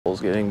It's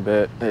getting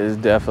bit. It is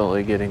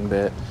definitely getting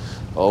bit.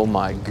 Oh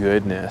my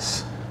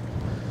goodness.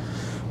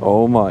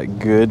 Oh my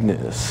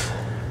goodness.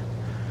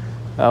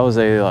 That was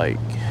a like...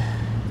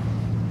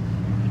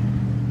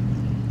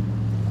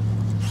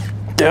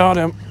 Got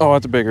him. Oh,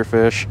 that's a bigger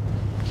fish.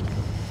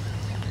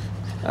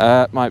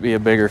 That might be a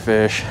bigger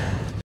fish.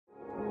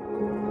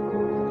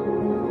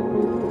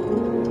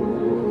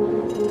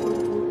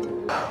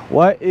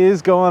 What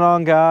is going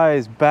on,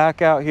 guys?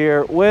 Back out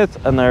here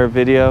with another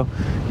video.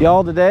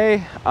 Y'all,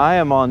 today I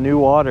am on new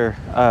water.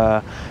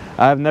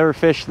 I've never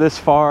fished this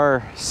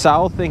far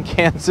south in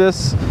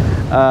Kansas,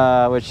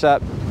 which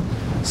that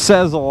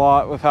says a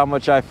lot with how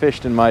much I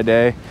fished in my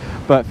day.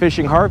 But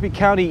fishing Harvey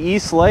County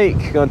East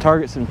Lake, gonna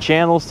target some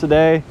channels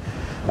today.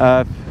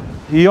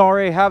 You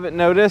already haven't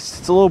noticed,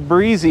 it's a little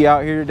breezy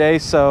out here today,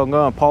 so I'm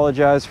gonna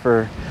apologize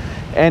for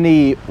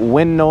any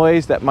wind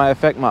noise that might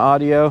affect my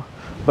audio.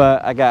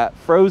 But I got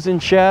frozen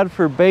shad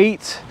for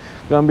bait.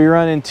 Gonna be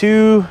running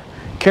 2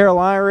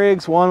 Carolina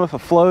rigs, one with a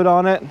float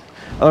on it,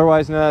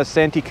 otherwise known as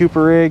Santee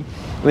Cooper rig.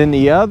 Then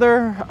the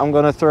other, I'm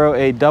gonna throw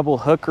a double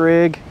hook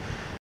rig.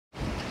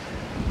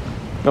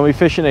 Gonna be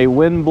fishing a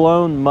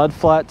wind-blown mud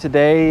flat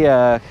today,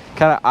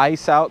 kind of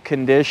ice out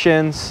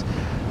conditions.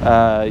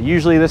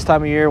 Usually this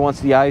time of year, once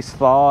the ice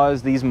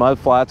thaws, these mud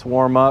flats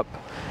warm up,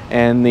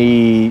 and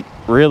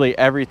really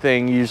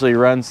everything usually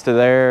runs to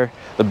there.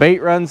 The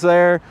bait runs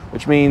there,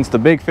 which means the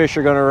big fish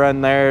are gonna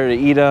run there to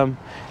eat them,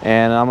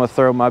 and I'm gonna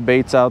throw my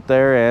baits out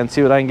there and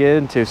see what I can get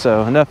into.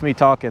 So enough of me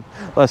talking,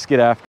 let's get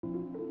after it.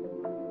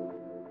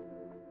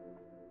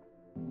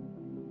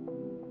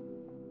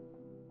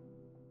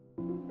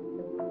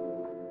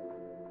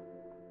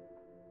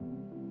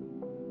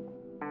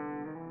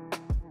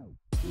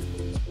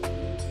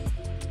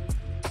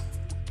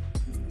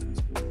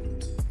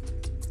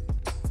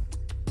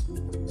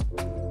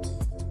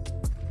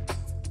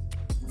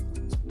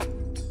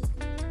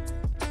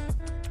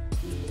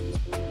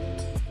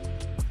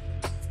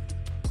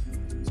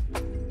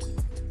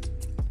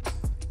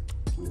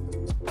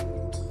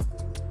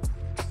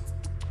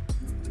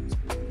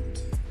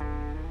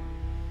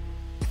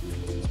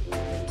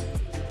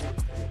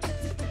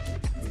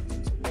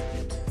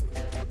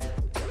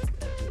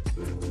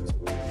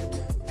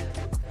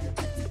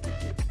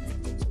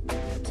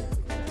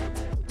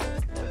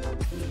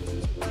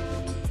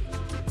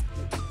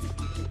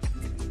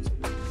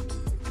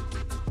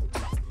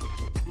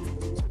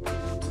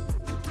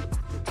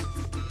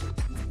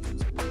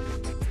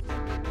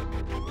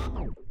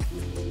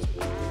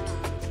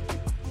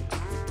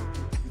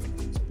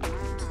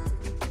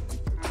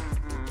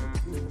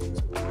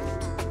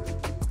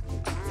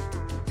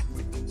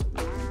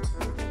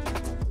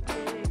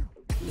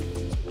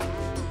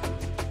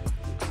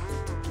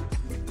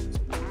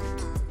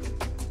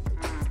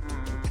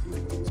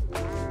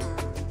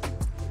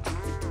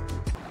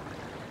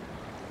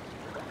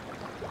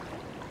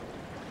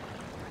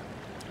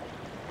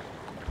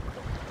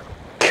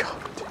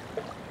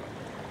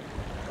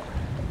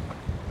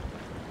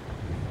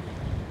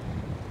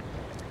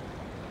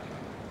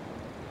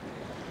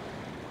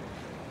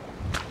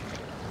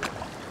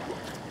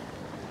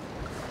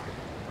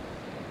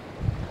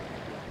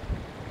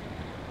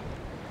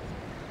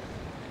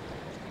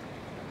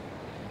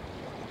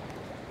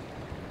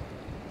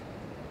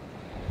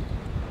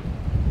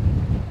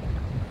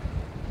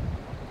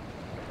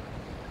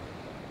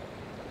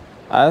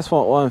 I just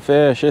want one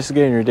fish. This is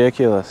getting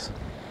ridiculous.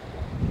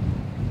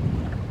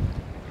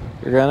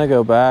 You're gonna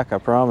go back, I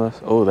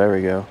promise. Oh, there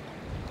we go.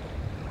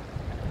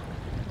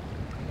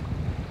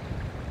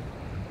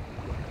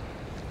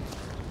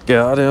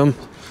 Got him.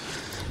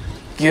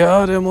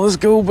 Got him. Let's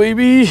go,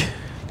 baby.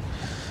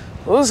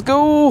 Let's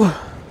go.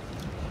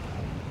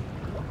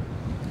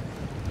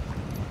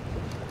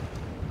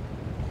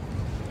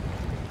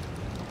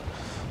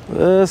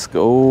 Let's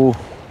go.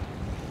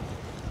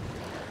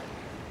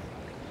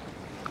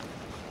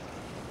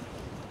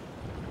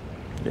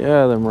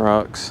 Yeah, them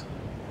rocks.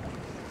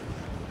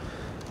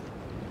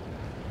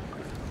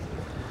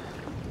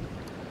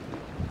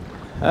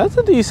 That's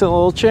a decent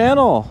little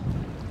channel.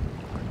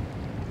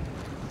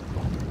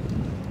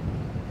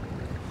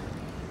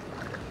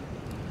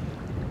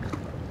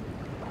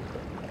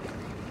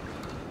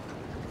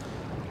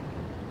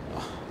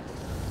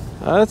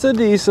 That's a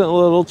decent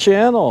little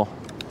channel.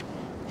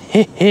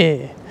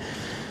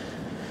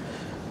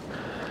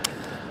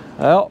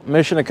 Well,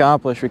 mission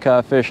accomplished. We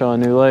caught a fish on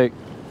a new lake.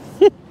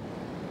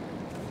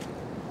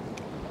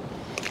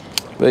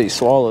 But he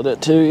swallowed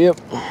it too, yep.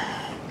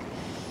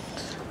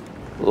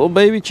 Little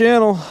baby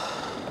channel.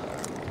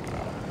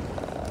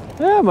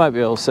 Yeah, I might be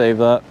able to save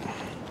that.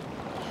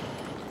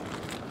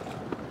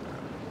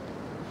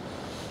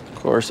 Of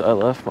course, I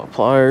left my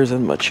pliers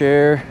in my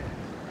chair.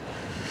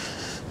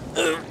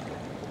 All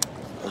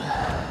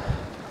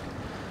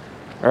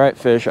right,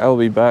 fish, I will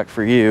be back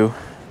for you.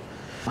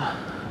 All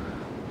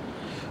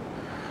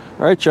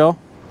right, y'all.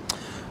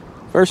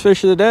 First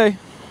fish of the day.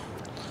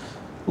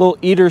 Little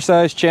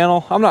eater-sized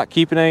channel. I'm not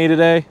keeping any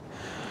today.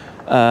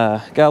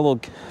 Got a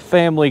little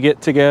family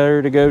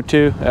get-together to go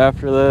to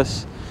after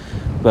this.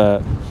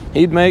 But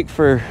He'd make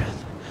for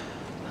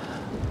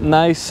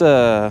nice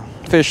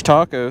fish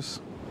tacos.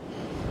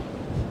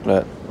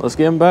 But let's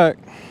get him back.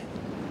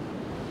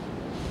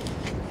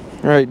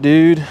 All right,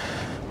 dude.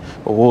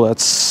 Oh,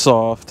 that's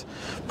soft.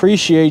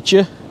 Appreciate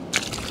you.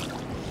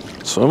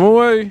 Swim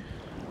away.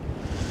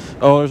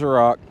 Oh, there's a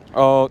rock.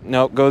 Oh,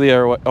 no, go the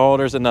other way. Oh,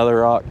 there's another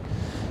rock.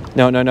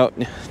 No, no, no,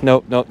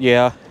 nope, nope,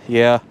 yeah,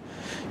 yeah.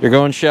 You're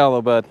going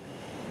shallow, bud.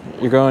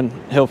 You're going,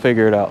 he'll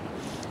figure it out.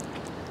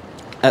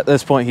 At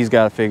this point, he's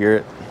got to figure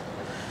it.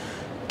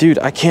 Dude,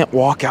 I can't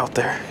walk out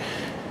there.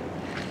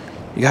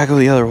 You gotta go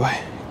the other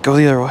way. Go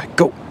the other way,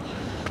 go.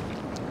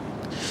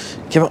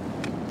 Come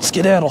on,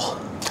 skedaddle.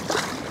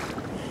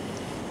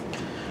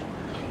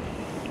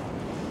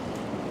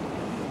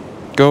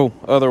 Go,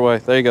 other way,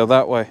 there you go,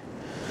 that way.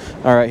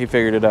 All right, he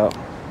figured it out.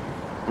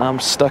 I'm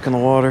stuck in the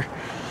water.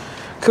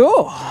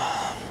 Cool.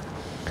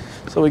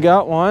 So we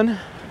got one.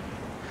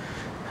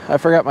 I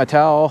forgot my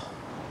towel.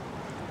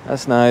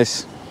 That's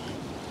nice.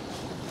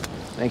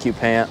 Thank you,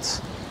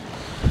 pants.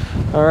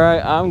 All right,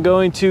 I'm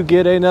going to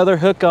get another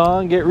hook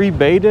on, get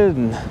rebaited,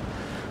 and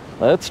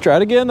let's try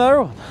to get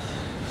another one.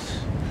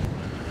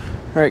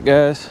 All right,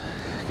 guys,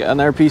 got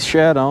another piece of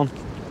shad on.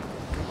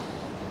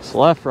 This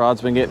left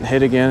rod's been getting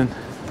hit again.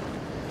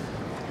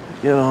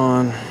 Get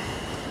on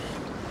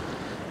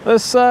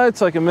this side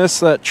so I can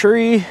miss that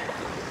tree.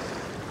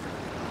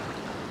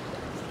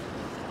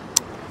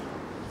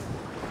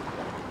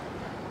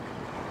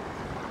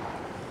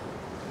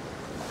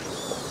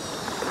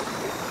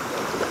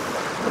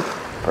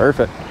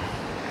 Perfect.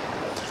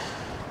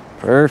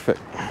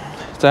 Perfect.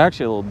 It's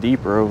actually a little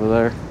deeper over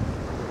there.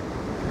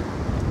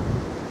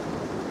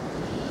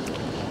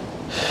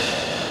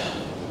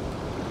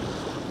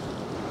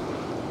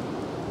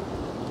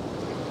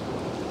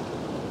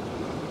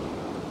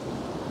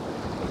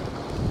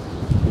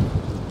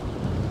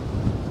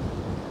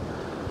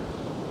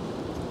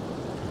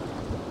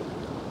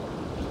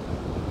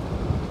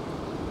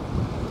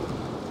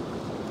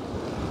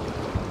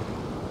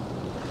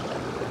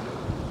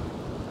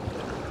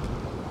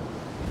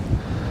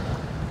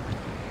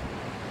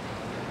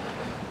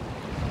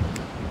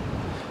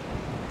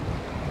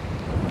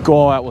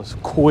 Oh, that was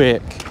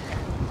quick.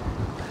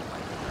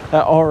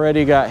 That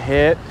already got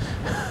hit.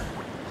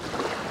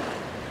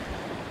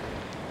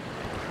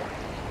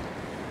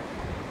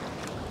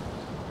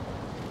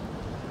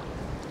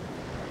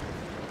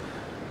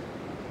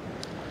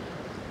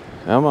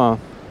 Come on.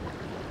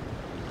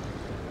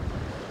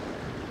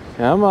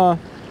 Come on.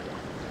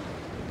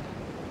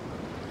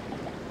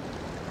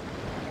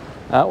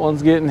 That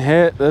one's getting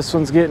hit. This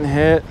one's getting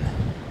hit.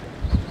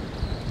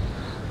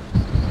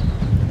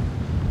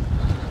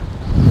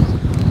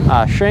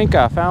 I think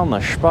I found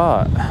the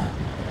spot.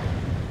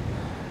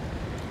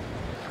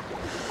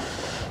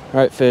 All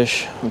right,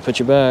 fish, I'll put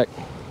you back.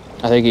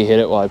 I think he hit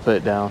it while I put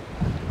it down.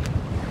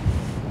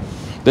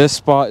 This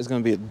spot is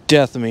gonna be a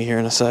death of me here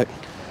in a sec.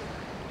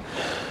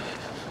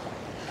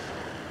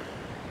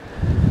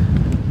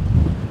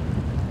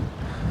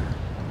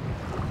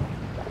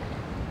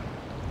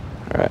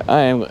 All right, I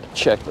am gonna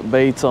check the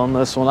baits on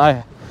this one.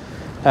 I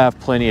have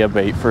plenty of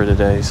bait for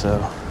today,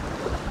 so.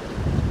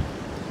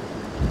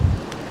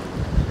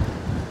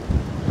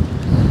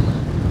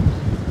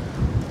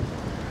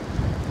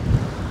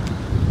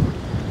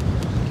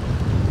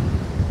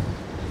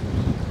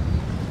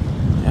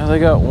 They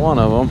got one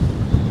of them.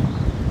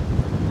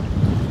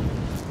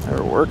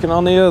 They're working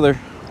on the other.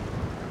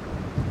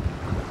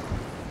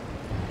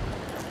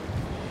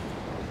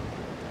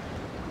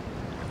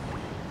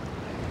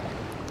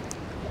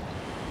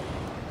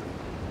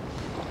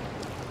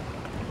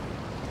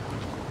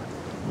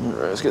 All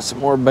right, let's get some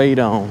more bait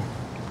on.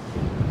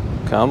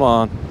 Come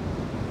on.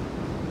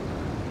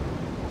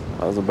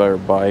 That was a better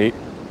bite.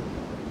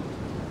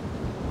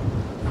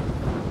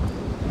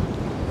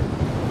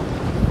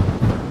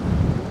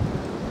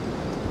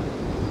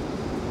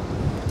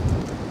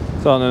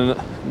 So I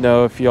don't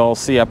know if y'all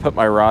see, I put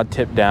my rod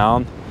tip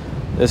down.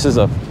 This is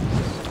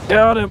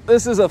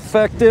this is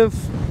effective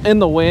in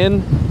the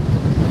wind.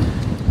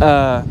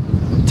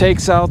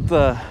 Takes out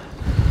the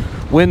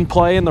wind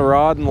play in the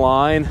rod and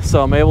line,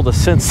 so I'm able to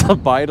sense the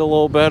bite a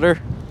little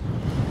better,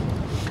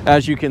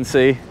 as you can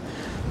see.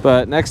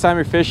 But next time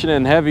you're fishing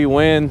in heavy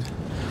wind,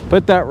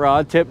 put that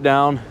rod tip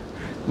down.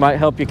 Might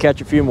help you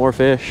catch a few more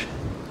fish.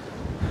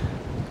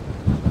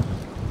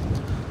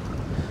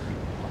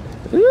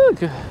 Ooh,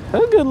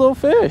 that's a good little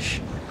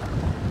fish.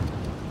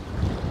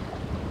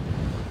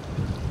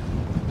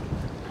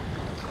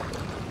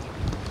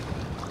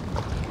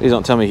 Please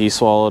don't tell me he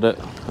swallowed it.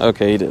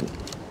 Okay, he didn't.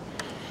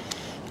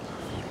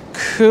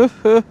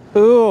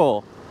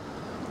 Cool.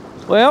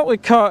 Well, we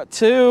caught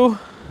two.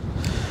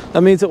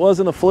 That means it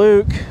wasn't a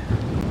fluke.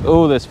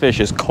 Oh, this fish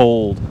is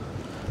cold.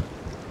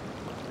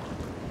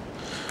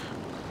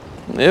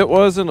 It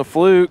wasn't a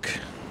fluke.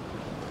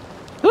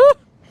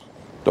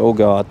 Oh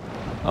God.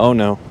 Oh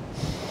no.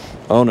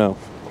 Oh no.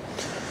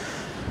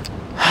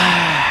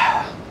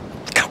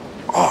 Come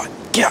on,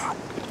 God.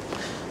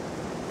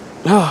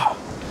 Oh,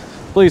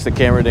 please the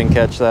camera didn't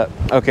catch that.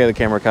 Okay, the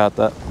camera caught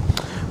that.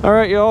 All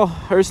right, y'all,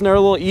 there's another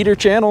little eater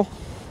channel.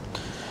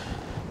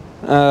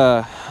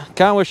 Kind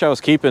of wish I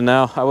was keeping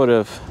now. I would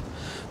have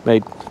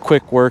made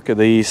quick work of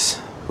these.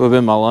 Would have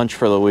been my lunch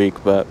for the week,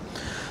 but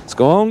let's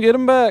go on and get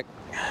them back.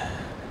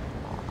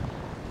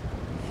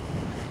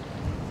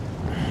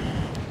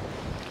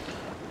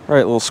 All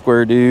right, little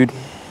square dude.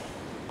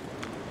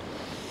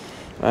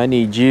 I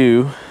need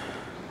you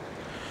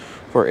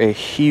for a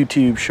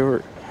YouTube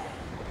short.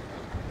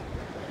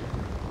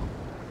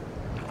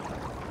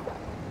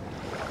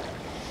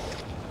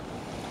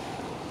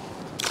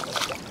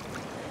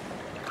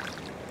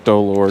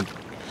 Oh Lord.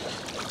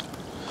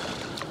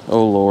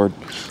 Oh Lord.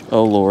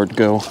 Oh Lord,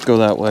 go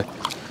that way.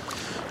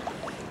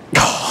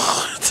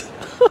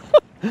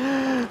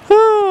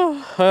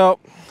 Well,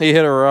 he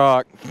hit a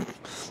rock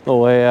the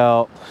way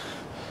out.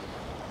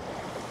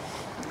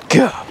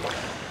 God.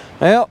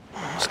 Well,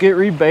 let's get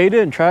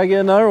rebaited and try to get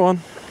another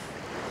one.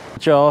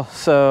 Y'all,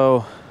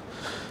 so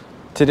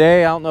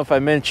today, I don't know if I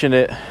mentioned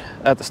it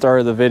at the start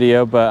of the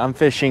video, but I'm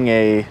fishing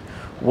a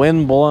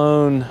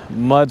wind-blown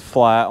mud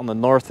flat on the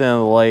north end of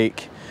the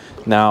lake.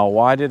 Now,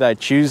 why did I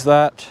choose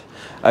that?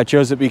 I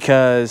chose it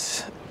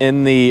because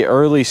in the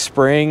early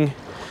spring,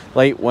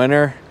 late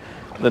winter,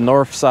 the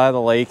north side of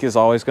the lake is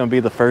always going to be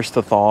the first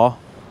to thaw.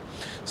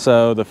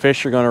 So the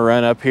fish are going to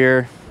run up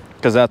here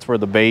because that's where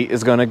the bait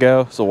is going to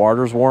go. So the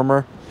water's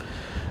warmer.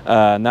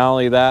 Not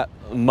only that,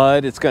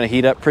 mud, it's going to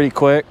heat up pretty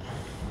quick.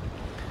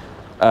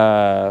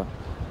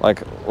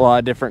 Like a lot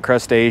of different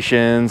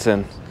crustaceans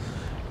and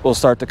will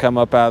start to come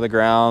up out of the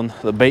ground.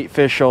 The bait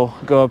fish will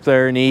go up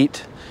there and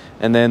eat.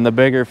 And then the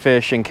bigger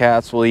fish and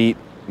cats will eat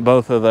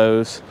both of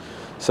those.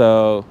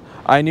 So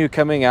I knew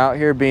coming out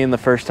here, being the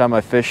first time I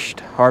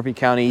fished Harvey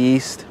County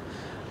East,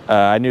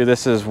 I knew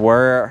this is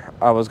where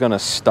I was going to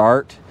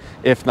start.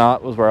 If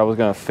not, was where I was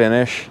going to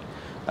finish.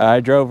 I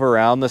drove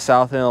around the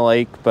south end of the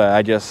lake, but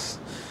I just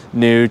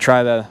knew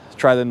try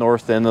the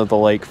north end of the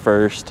lake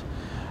first.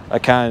 I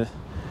kind of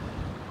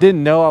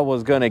didn't know I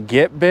was going to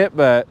get bit,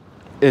 but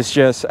it's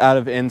just out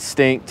of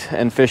instinct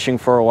and fishing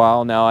for a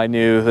while now, I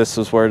knew this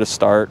was where to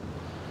start.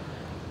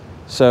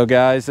 So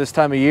guys, this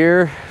time of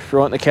year, if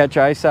you're wanting to catch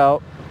ice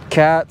out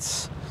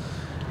cats,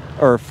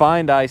 or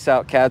find ice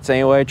out cats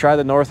anyway, try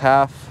the north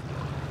half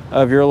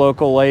of your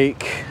local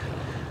lake,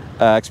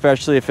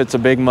 especially if it's a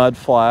big mud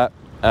flat.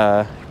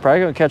 You're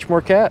probably gonna catch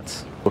more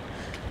cats. You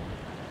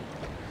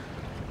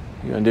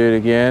gonna do it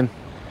again?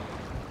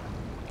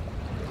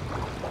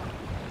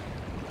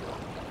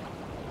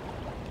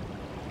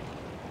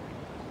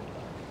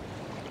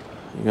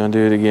 You gonna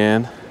do it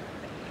again?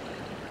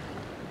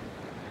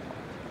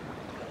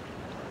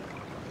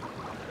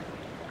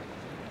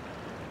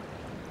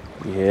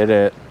 You hit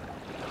it.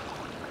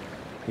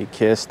 He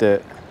kissed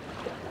it.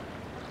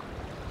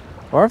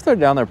 Or if they're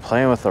down there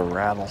playing with a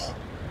rattle.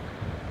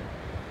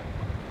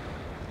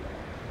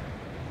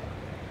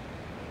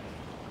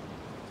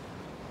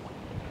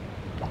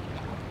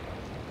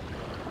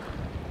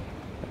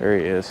 There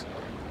he is,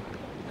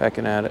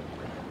 pecking at it.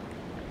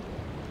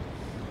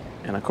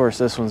 And of course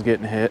this one's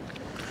getting hit.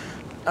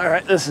 All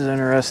right, this is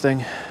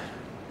interesting.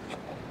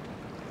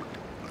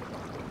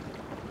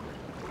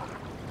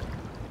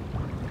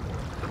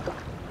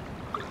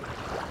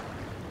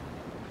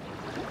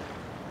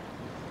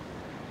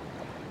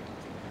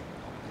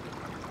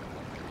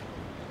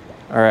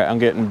 All right, I'm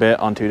getting bit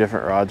on two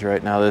different rods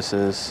right now. This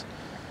is,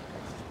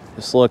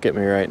 just look at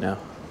me right now.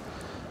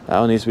 That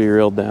one needs to be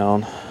reeled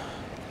down.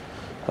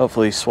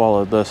 Hopefully he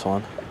swallowed this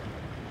one.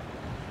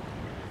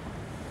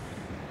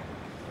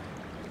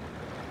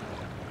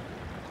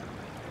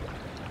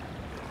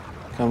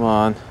 Come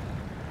on.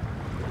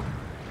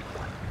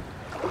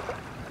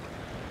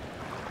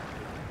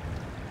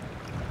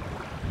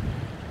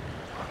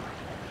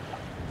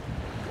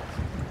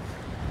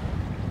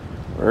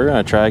 We're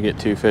gonna try to get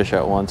two fish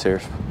at once here.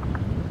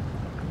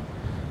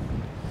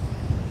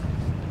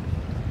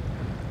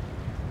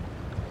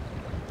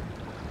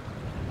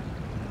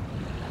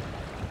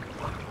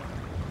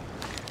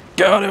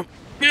 Got him,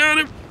 got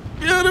him,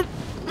 got him.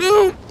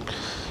 No.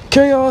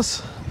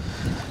 Chaos,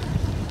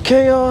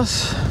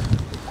 chaos.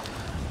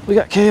 We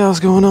got chaos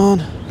going on.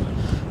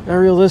 Gotta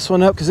reel this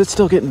one up because it's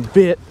still getting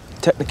bit,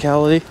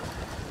 technicality.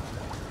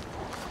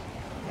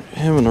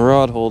 Him and the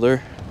rod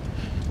holder.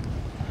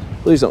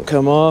 Please don't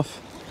come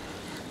off.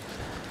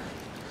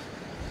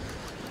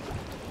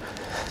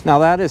 Now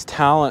that is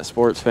talent,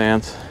 sports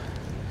fans.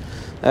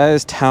 That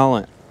is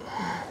talent.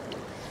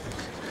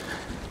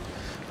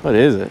 What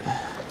is it?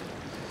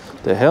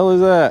 The hell is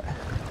that?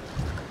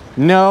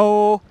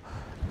 No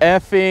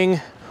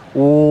effing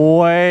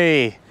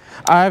way.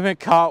 I haven't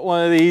caught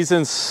one of these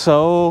in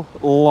so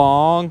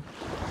long.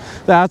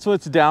 That's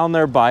what's down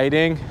there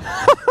biting.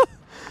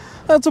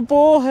 That's a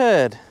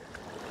bullhead.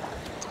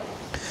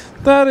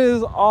 That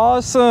is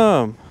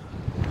awesome.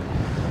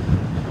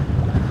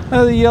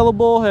 That's a yellow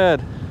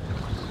bullhead.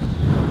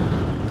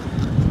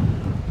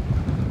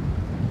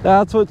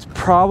 That's what's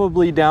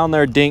probably down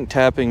there dink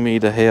tapping me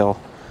to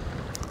hell.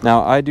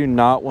 Now, I do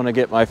not want to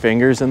get my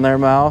fingers in their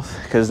mouth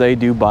because they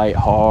do bite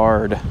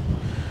hard.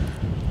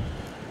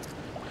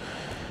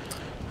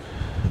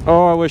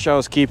 Oh, I wish I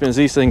was keeping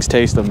these. Things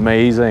taste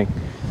amazing.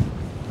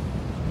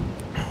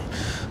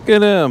 Look at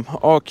them,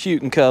 all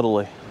cute and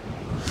cuddly.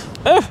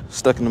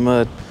 Stuck in the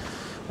mud.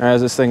 All right,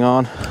 is this thing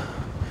on? All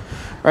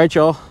right,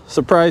 y'all,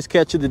 surprise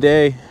catch of the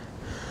day.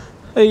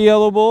 A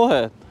yellow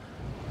bullhead.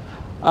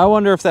 I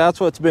wonder if that's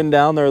what's been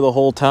down there the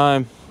whole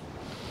time,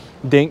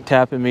 dink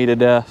tapping me to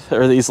death,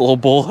 or these little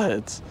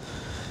bullheads.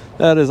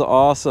 That is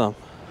awesome.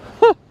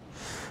 All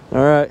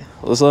right,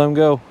 let's let them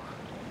go.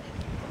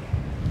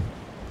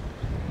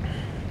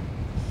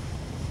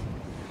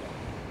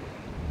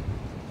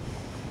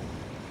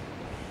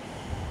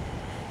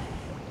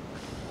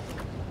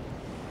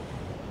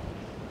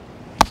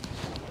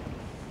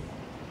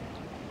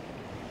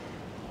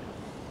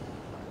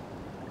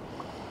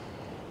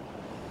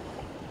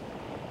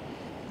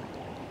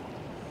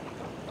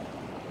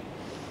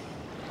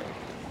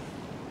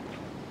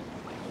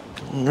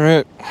 All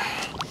right,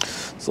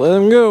 let's let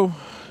him go.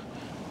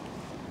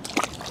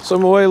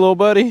 Swim away, little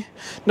buddy.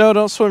 No,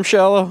 don't swim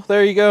shallow.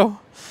 There you go.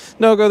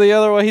 No, go the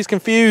other way. He's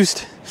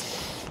confused.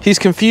 He's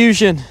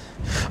confusion.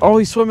 Oh,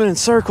 he's swimming in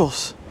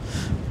circles.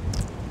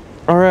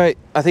 All right,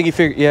 I think he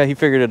figured, yeah, he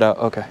figured it out.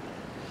 Okay.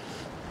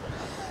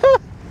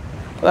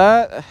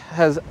 That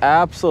has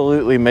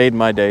absolutely made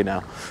my day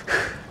now.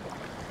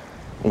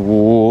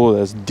 Whoa,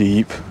 that's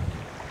deep.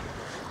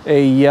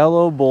 A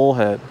yellow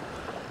bullhead,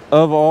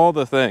 of all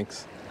the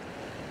things.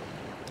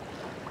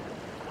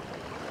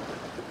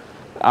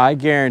 I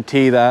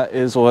guarantee that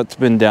is what's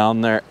been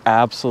down there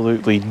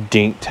absolutely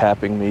dink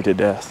tapping me to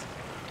death.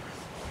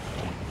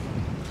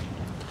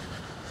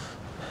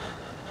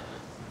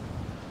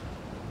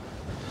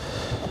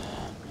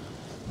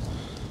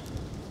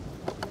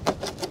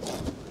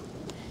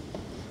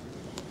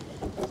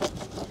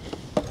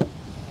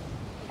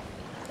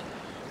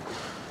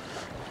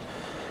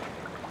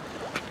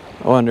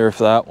 I wonder if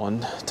that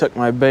one took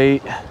my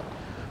bait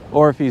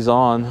or if he's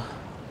on.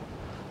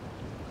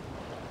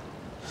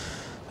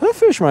 That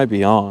fish might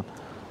be on.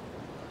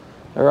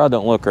 That rod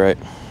don't look right.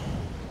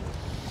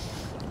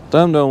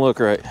 Them don't look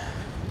right.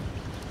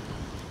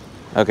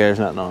 Okay, there's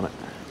nothing on it.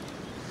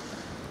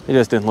 It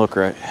just didn't look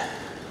right.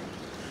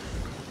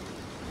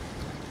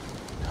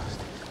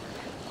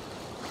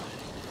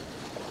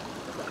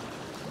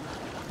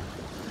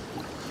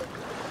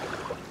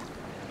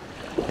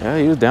 Yeah,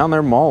 he was down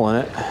there mauling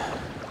it.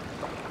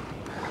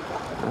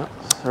 Well,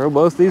 throw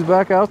both these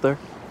back out there.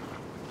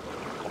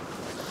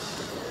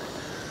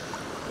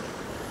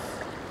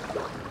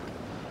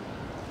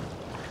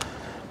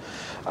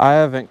 I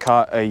haven't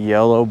caught a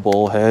yellow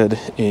bullhead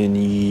in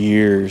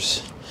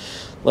years,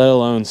 let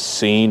alone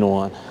seen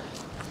one.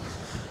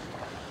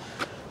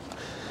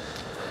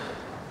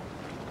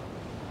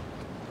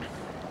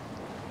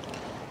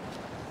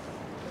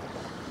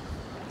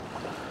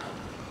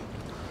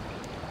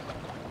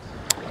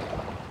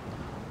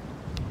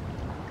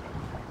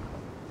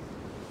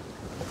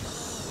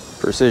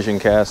 Precision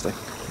casting.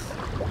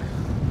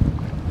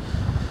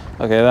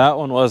 Okay, that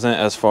one wasn't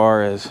as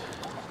far as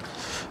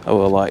I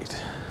would have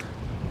liked.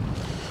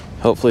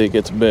 Hopefully it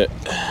gets bit.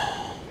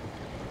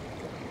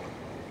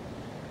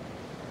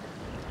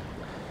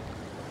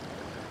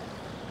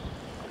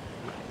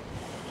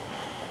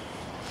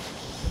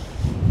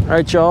 All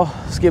right, y'all,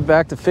 let's get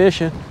back to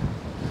fishing.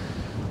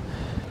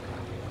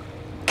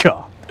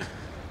 God.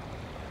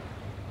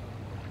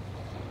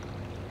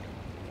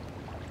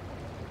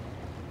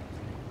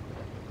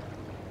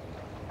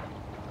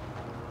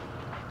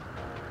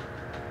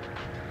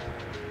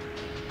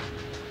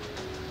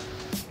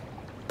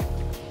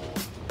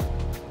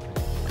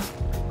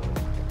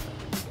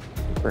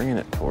 Bringing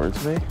it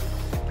towards me.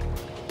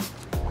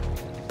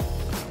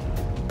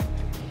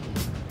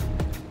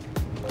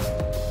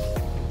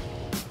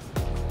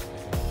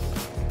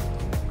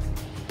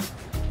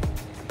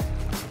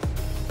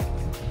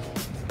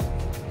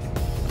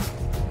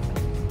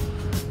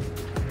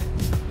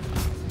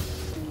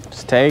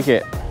 Just take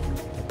it.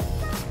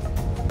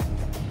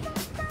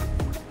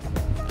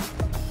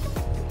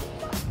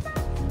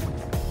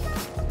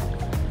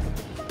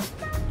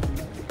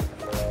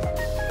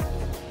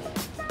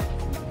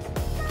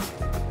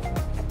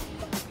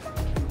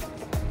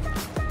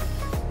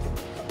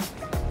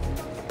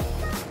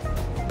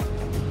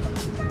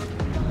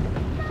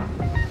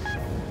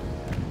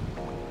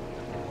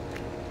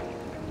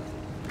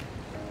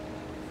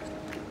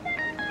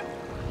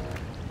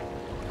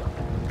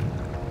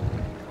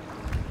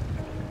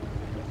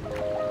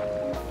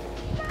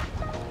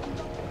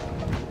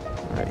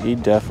 He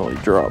definitely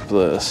dropped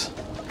this.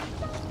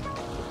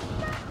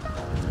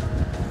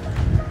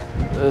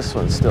 This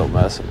one's still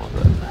messing with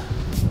it.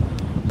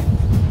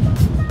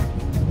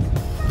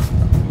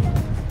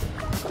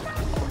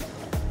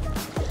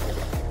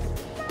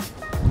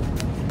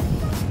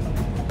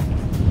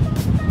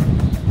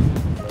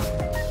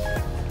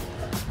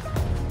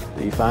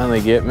 Did he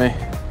finally get me?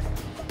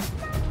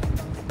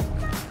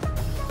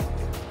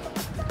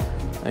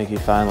 I think he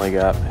finally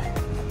got me.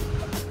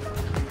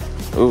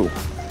 Ooh.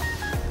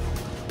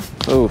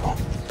 Ooh,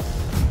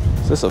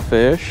 is this a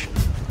fish?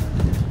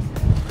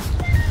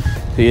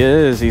 If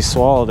He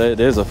swallowed it. It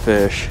is a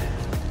fish.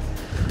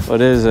 What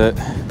is it?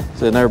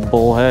 Is it in there,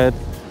 bullhead?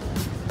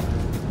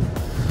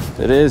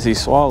 It is, he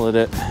swallowed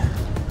it.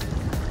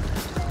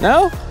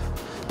 No?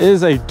 It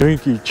is a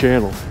dinky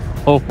channel.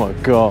 Oh my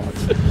God.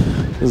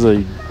 It is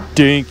a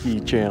dinky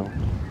channel.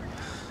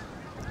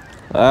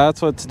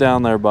 That's what's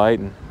down there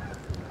biting.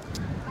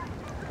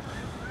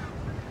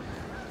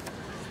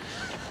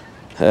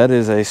 That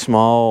is a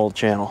small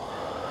channel.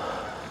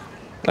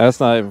 That's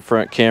not even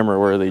front camera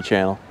worthy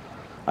channel.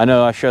 I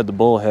know I showed the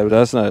bullhead, but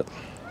that's not.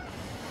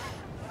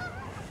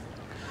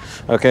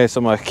 Okay,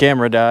 so my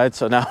camera died,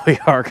 so now we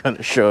are going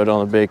to show it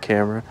on the big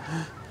camera.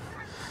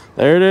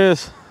 There it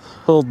is,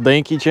 little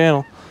dinky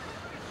channel.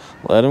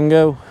 Let him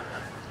go.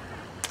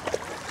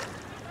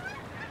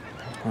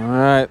 All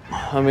right,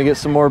 let me get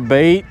some more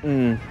bait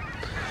and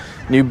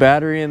new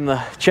battery in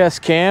the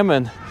chest cam,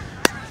 and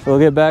we'll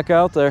get back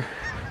out there.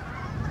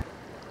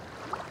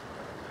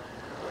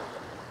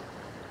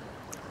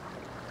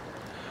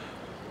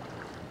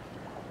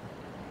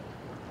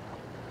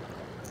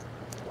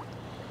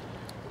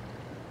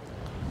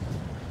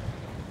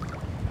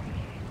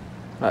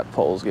 That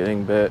pole's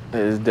getting bit. It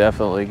is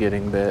definitely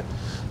getting bit.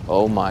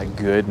 Oh my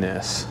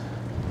goodness.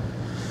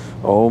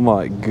 Oh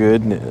my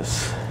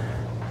goodness.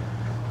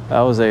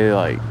 That was a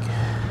like...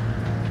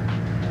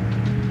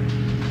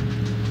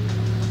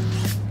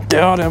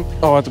 Down him.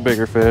 Oh, that's a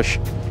bigger fish.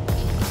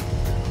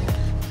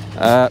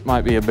 That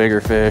might be a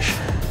bigger fish.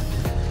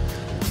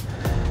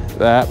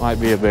 That might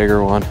be a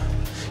bigger one.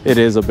 It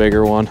is a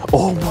bigger one.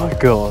 Oh my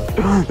God.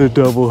 The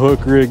double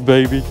hook rig,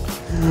 baby.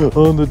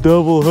 On the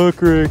double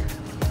hook rig.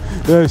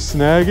 Did I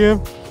snag him?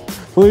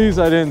 Please,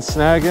 I didn't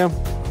snag him.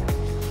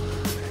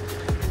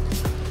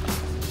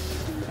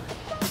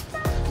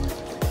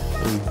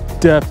 It's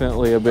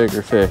definitely a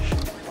bigger fish.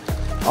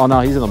 Oh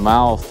no, he's in the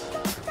mouth.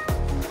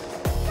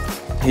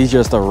 He's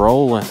just a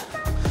rolling.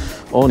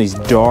 Oh, and he's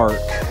dark.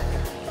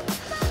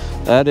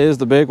 That is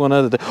the big one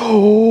of the day.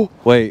 Oh,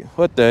 wait,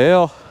 what the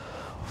hell?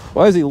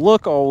 Why does he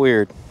look all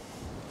weird?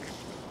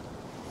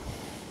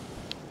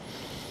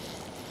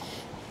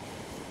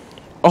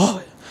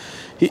 Oh,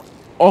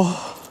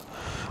 oh,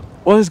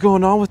 what is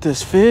going on with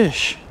this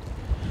fish?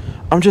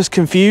 I'm just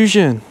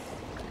confusion.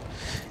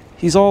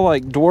 He's all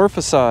like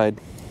dwarfisized.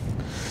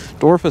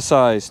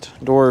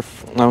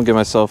 I don't give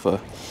myself a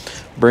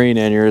brain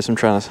aneurysm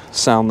trying to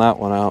sound that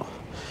one out.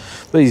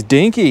 But he's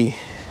dinky.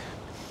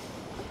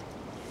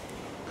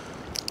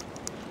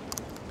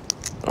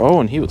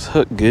 Oh, and he was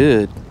hooked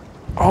good.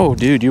 Oh,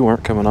 dude, you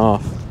weren't coming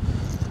off.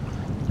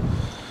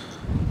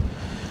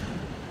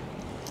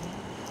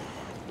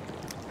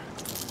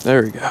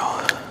 There we go.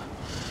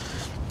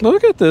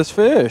 Look at this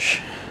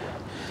fish.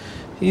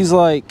 He's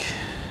like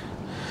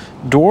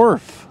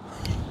dwarf.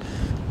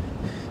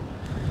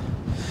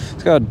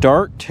 He's got a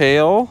dark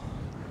tail.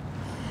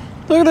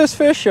 Look at this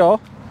fish,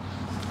 y'all.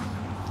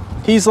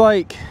 He's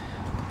like,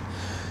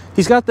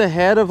 he's got the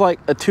head of like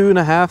a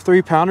 2.5,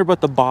 3 pounder,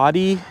 but the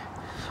body,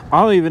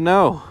 I don't even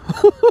know.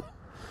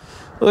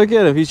 Look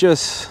at him. He's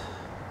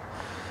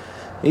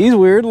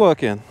weird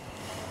looking.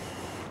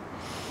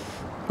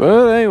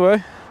 But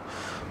anyway,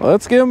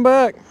 let's get him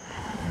back.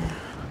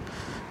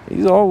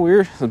 He's all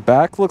weird. The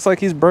back looks like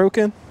he's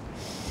broken.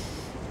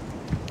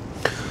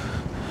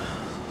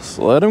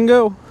 So let him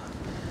go.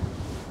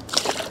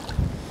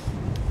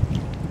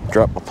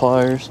 Drop my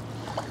pliers.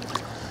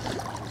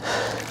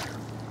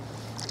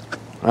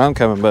 I'm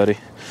coming, buddy.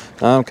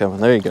 I'm coming.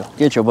 There you go.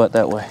 Get your butt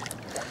that way.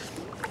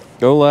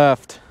 Go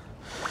left.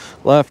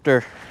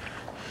 Lefter.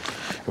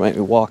 Make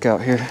me walk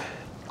out here.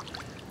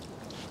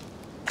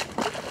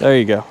 There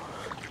you go.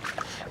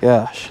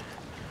 Gosh.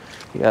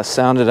 You gotta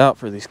sound it out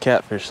for these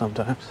catfish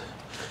sometimes.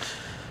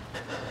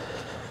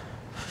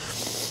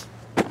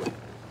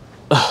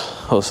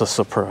 Oh, that was a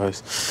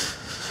surprise.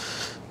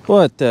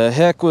 What the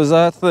heck was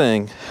that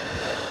thing?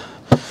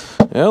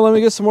 Yeah, let me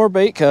get some more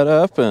bait cut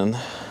up and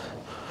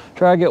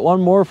try to get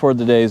one more before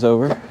the day's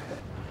over.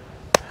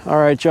 All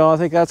right, y'all, I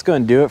think that's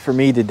gonna do it for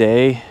me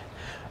today.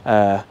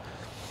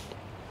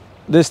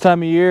 This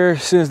time of year,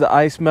 as soon as the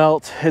ice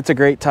melts, it's a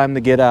great time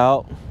to get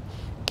out,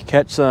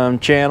 catch some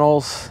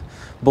channels,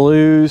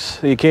 blues,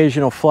 the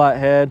occasional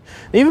flathead,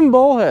 even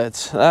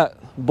bullheads. That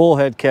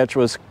bullhead catch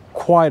was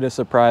quite a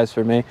surprise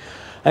for me.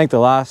 I think the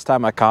last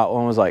time I caught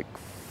one was like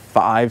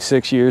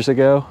 5-6 years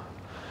ago.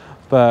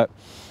 But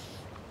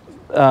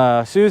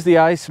as soon as the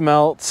ice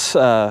melts,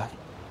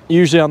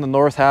 usually on the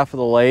north half of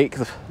the lake,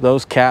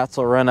 those cats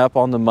will run up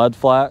on the mud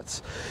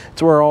flats.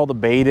 It's where all the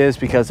bait is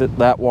because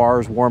that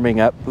water is warming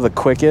up the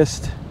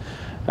quickest.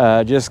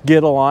 Just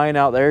get a line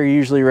out there,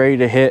 usually ready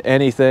to hit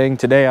anything.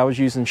 Today I was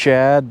using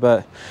shad,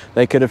 but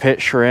they could have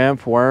hit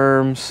shrimp,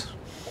 worms,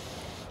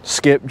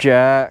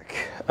 skipjack,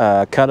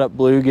 cut up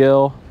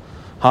bluegill,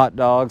 hot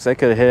dogs. They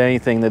could have hit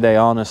anything today,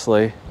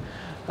 honestly.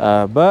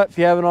 But if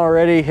you haven't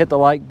already, hit the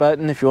like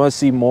button. If you want to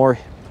see more,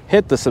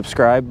 hit the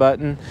subscribe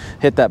button,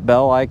 hit that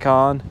bell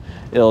icon.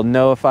 It'll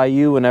notify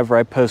you whenever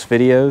I post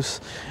videos.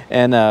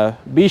 And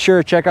be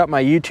sure to check out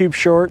my YouTube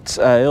shorts.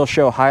 It'll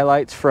show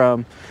highlights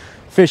from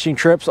fishing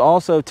trips.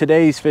 Also,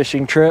 today's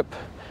fishing trip,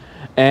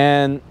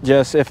 And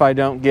just if I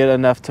don't get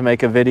enough to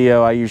make a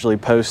video, I usually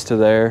post to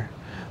there.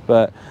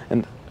 But,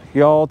 and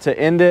y'all, to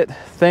end it,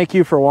 thank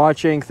you for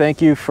watching.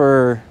 Thank you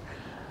for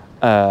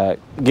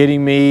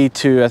getting me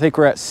to, I think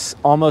we're at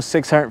almost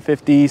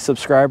 650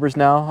 subscribers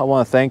now. I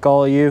want to thank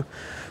all of you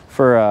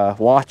for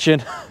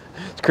watching.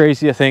 It's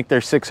crazy to think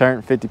there's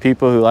 650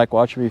 people who like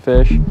watching me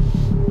fish.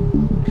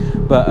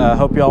 But I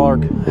hope y'all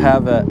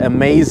have an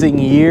amazing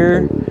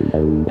year,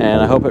 and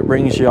I hope it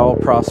brings y'all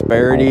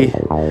prosperity.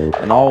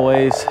 And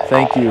always,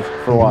 thank you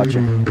for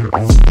watching.